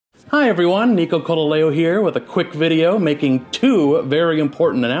Hi everyone, Nico Codoleo here with a quick video making two very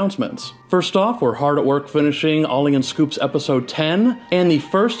important announcements. First off, we're hard at work finishing Ollie and Scoops episode 10, and the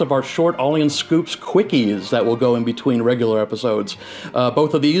first of our short Ollie and Scoops quickies that will go in between regular episodes.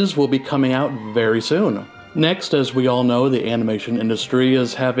 Both of these will be coming out very soon. Next, as we all know, the animation industry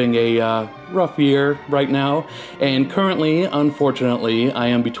is having a rough year right now, and currently, unfortunately, I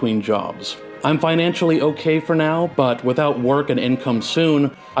am between jobs. I'm financially okay for now, but without work and income soon,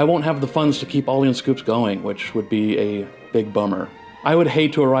 I won't have the funds to keep Ollie and Scoops going, which would be a big bummer. I would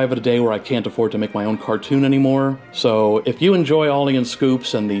hate to arrive at a day where I can't afford to make my own cartoon anymore, so if you enjoy Ollie and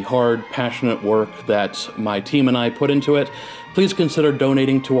Scoops and the hard, passionate work that my team and I put into it, please consider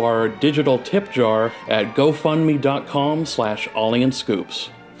donating to our digital tip jar at gofundme.com/OllieandScoops.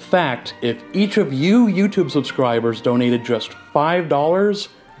 Fact, if each of you YouTube subscribers donated just $5,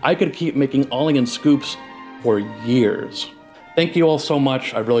 I could keep making Ollie and Scoops for years. Thank you all so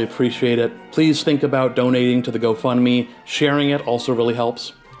much, I really appreciate it. Please think about donating to the GoFundMe, sharing it also really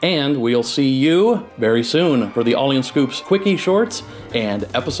helps. And we'll see you very soon for the Ollie and Scoops Quickie Shorts and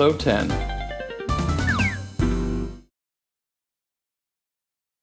episode 10.